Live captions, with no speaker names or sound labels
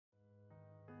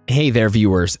Hey there,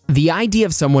 viewers. The idea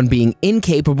of someone being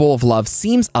incapable of love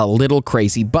seems a little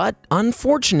crazy, but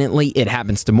unfortunately, it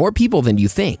happens to more people than you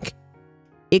think.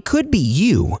 It could be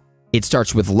you. It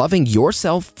starts with loving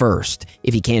yourself first.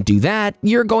 If you can't do that,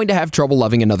 you're going to have trouble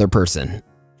loving another person.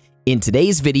 In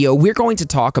today's video, we're going to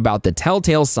talk about the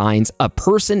telltale signs a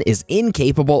person is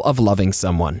incapable of loving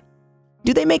someone.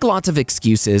 Do they make lots of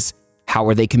excuses? How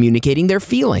are they communicating their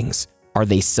feelings? Are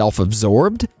they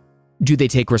self-absorbed? Do they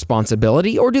take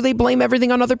responsibility, or do they blame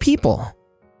everything on other people?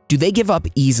 Do they give up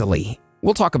easily?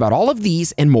 We'll talk about all of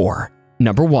these and more.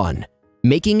 Number 1.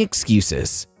 Making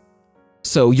excuses.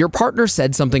 So your partner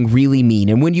said something really mean,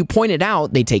 and when you point it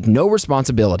out, they take no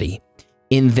responsibility.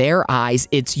 In their eyes,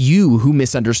 it's you who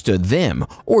misunderstood them,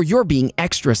 or you're being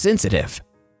extra sensitive.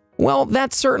 Well,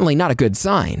 that's certainly not a good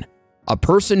sign. A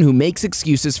person who makes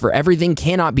excuses for everything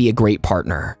cannot be a great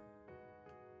partner.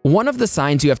 One of the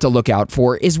signs you have to look out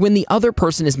for is when the other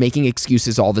person is making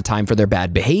excuses all the time for their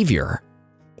bad behavior.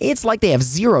 It's like they have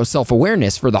zero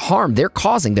self-awareness for the harm they're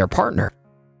causing their partner.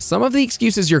 Some of the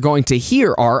excuses you're going to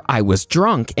hear are, "I was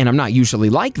drunk and I'm not usually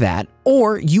like that,"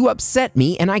 or "You upset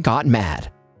me and I got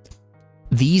mad."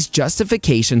 These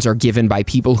justifications are given by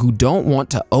people who don't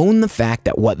want to own the fact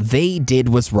that what they did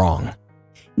was wrong.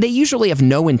 They usually have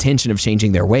no intention of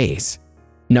changing their ways.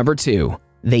 Number 2,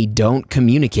 they don't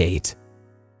communicate.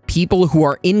 People who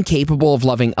are incapable of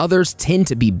loving others tend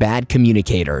to be bad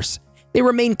communicators. They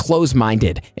remain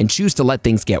close-minded and choose to let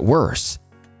things get worse.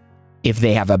 If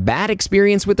they have a bad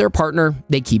experience with their partner,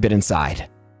 they keep it inside.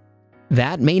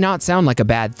 That may not sound like a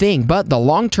bad thing, but the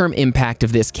long-term impact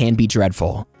of this can be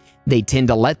dreadful. They tend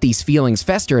to let these feelings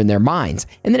fester in their minds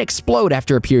and then explode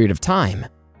after a period of time.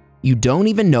 You don't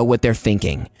even know what they're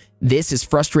thinking. This is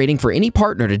frustrating for any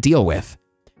partner to deal with.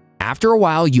 After a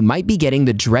while, you might be getting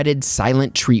the dreaded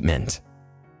silent treatment.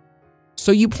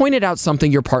 So you pointed out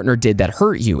something your partner did that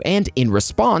hurt you, and in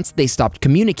response, they stopped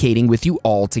communicating with you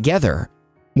altogether.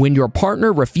 When your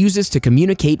partner refuses to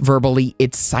communicate verbally,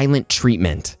 it's silent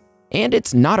treatment, and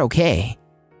it's not okay.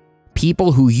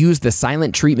 People who use the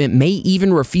silent treatment may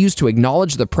even refuse to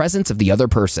acknowledge the presence of the other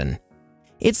person.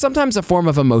 It's sometimes a form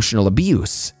of emotional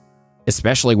abuse,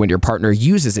 especially when your partner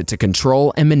uses it to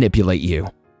control and manipulate you.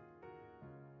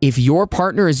 If your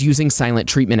partner is using silent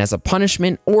treatment as a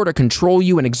punishment or to control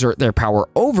you and exert their power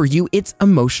over you, it's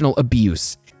emotional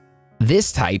abuse.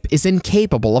 This type is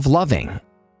incapable of loving.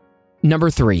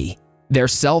 Number 3, they're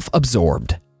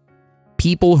self-absorbed.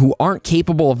 People who aren't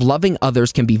capable of loving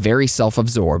others can be very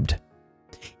self-absorbed.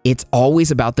 It's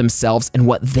always about themselves and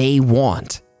what they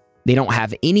want. They don't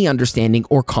have any understanding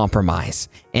or compromise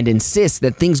and insist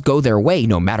that things go their way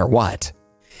no matter what.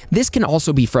 This can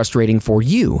also be frustrating for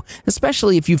you,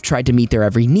 especially if you've tried to meet their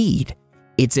every need.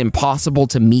 It's impossible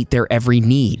to meet their every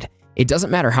need. It doesn't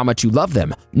matter how much you love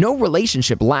them. No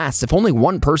relationship lasts if only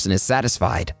one person is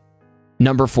satisfied.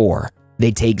 Number 4, they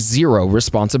take zero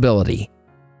responsibility.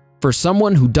 For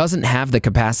someone who doesn't have the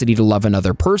capacity to love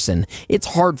another person, it's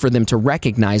hard for them to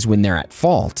recognize when they're at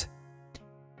fault.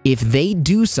 If they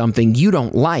do something you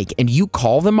don't like and you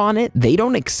call them on it, they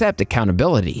don't accept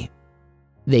accountability.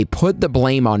 They put the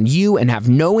blame on you and have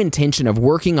no intention of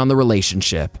working on the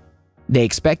relationship. They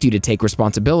expect you to take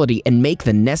responsibility and make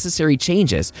the necessary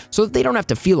changes so that they don't have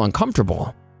to feel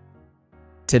uncomfortable.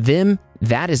 To them,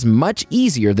 that is much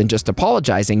easier than just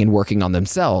apologizing and working on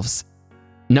themselves.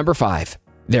 Number 5,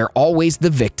 they're always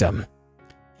the victim.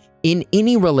 In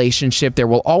any relationship, there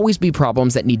will always be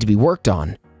problems that need to be worked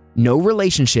on. No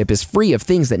relationship is free of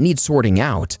things that need sorting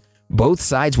out. Both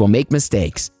sides will make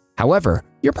mistakes. However,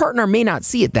 your partner may not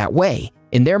see it that way.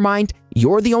 In their mind,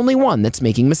 you're the only one that's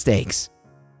making mistakes.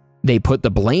 They put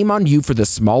the blame on you for the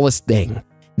smallest thing.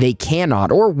 They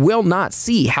cannot or will not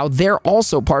see how they're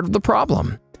also part of the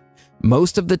problem.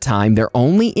 Most of the time, they're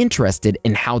only interested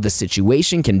in how the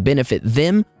situation can benefit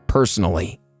them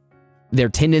personally. Their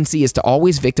tendency is to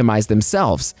always victimize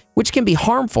themselves, which can be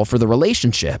harmful for the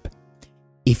relationship.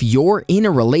 If you're in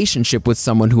a relationship with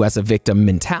someone who has a victim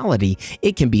mentality,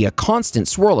 it can be a constant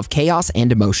swirl of chaos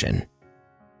and emotion.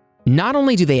 Not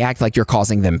only do they act like you're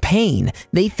causing them pain,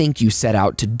 they think you set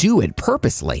out to do it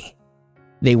purposely.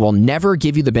 They will never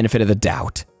give you the benefit of the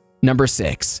doubt. Number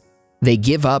 6, they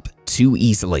give up too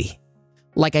easily.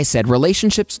 Like I said,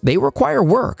 relationships, they require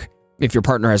work. If your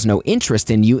partner has no interest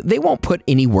in you, they won't put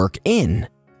any work in.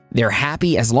 They're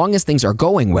happy as long as things are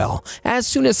going well. As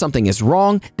soon as something is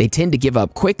wrong, they tend to give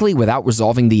up quickly without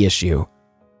resolving the issue.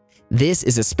 This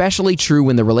is especially true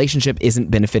when the relationship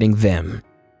isn't benefiting them.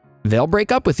 They'll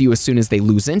break up with you as soon as they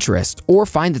lose interest or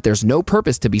find that there's no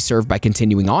purpose to be served by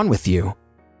continuing on with you.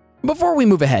 Before we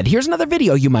move ahead, here's another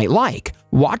video you might like.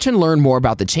 Watch and learn more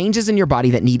about the changes in your body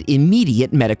that need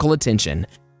immediate medical attention.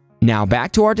 Now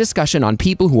back to our discussion on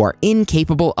people who are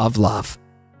incapable of love.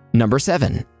 Number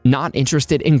 7. Not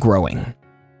interested in growing.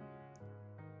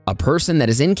 A person that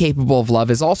is incapable of love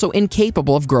is also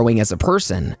incapable of growing as a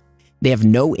person. They have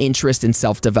no interest in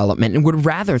self-development and would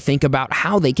rather think about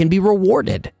how they can be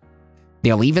rewarded.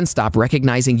 They'll even stop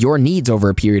recognizing your needs over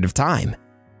a period of time.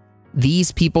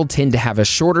 These people tend to have a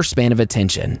shorter span of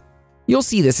attention. You'll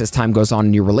see this as time goes on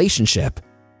in your relationship.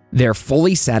 They're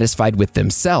fully satisfied with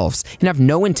themselves and have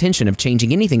no intention of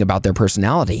changing anything about their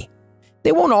personality.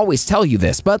 They won't always tell you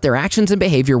this, but their actions and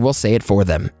behavior will say it for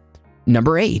them.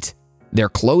 Number 8. They're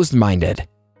closed-minded.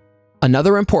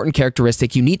 Another important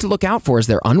characteristic you need to look out for is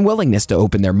their unwillingness to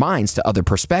open their minds to other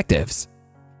perspectives.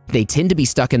 They tend to be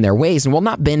stuck in their ways and will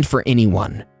not bend for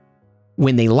anyone.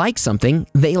 When they like something,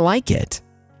 they like it.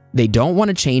 They don't want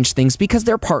to change things because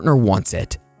their partner wants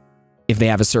it. If they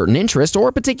have a certain interest or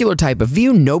a particular type of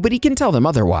view, nobody can tell them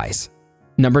otherwise.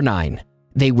 Number 9.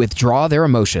 They withdraw their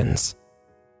emotions.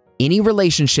 Any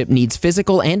relationship needs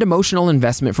physical and emotional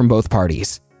investment from both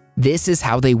parties. This is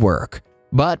how they work.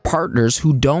 But partners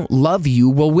who don't love you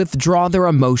will withdraw their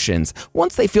emotions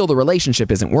once they feel the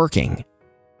relationship isn't working.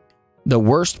 The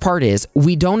worst part is,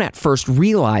 we don't at first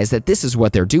realize that this is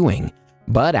what they're doing,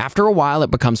 but after a while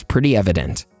it becomes pretty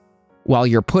evident. While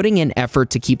you're putting in effort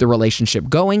to keep the relationship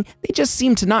going, they just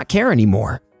seem to not care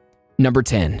anymore. Number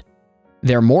 10.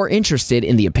 They're more interested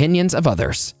in the opinions of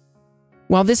others.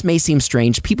 While this may seem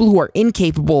strange, people who are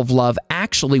incapable of love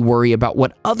actually worry about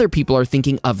what other people are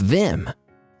thinking of them.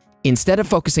 Instead of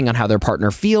focusing on how their partner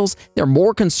feels, they're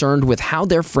more concerned with how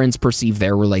their friends perceive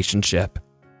their relationship.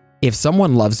 If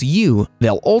someone loves you,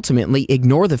 they'll ultimately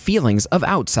ignore the feelings of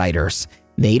outsiders.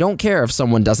 They don't care if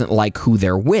someone doesn't like who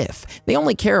they're with. They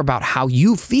only care about how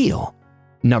you feel.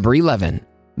 Number 11.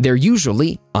 They're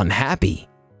usually unhappy.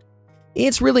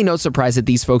 It's really no surprise that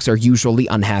these folks are usually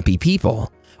unhappy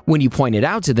people. When you point it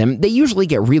out to them, they usually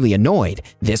get really annoyed.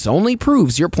 This only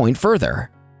proves your point further.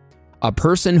 A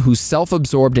person who's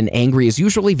self-absorbed and angry is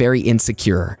usually very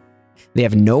insecure. They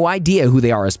have no idea who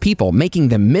they are as people, making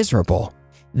them miserable.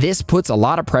 This puts a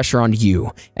lot of pressure on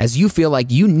you, as you feel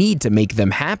like you need to make them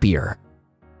happier.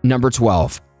 Number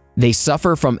 12. They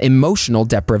suffer from emotional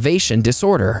deprivation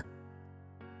disorder.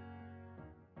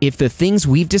 If the things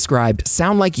we've described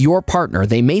sound like your partner,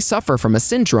 they may suffer from a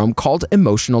syndrome called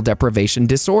emotional deprivation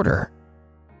disorder.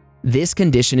 This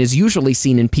condition is usually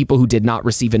seen in people who did not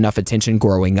receive enough attention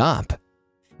growing up.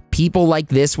 People like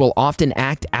this will often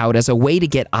act out as a way to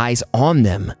get eyes on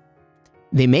them.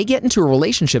 They may get into a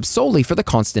relationship solely for the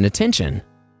constant attention.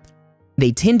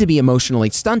 They tend to be emotionally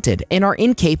stunted and are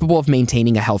incapable of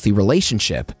maintaining a healthy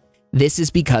relationship. This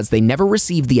is because they never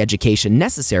received the education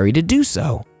necessary to do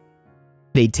so.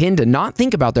 They tend to not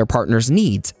think about their partner's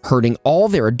needs, hurting all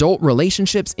their adult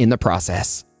relationships in the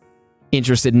process.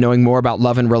 Interested in knowing more about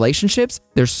love and relationships?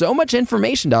 There's so much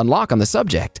information to unlock on the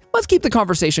subject. Let's keep the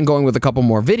conversation going with a couple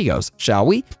more videos, shall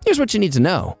we? Here's what you need to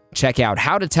know. Check out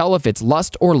how to tell if it's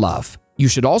lust or love. You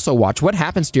should also watch what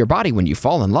happens to your body when you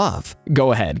fall in love.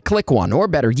 Go ahead, click one, or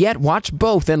better yet, watch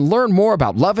both and learn more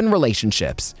about love and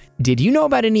relationships. Did you know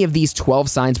about any of these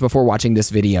 12 signs before watching this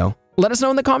video? Let us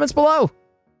know in the comments below.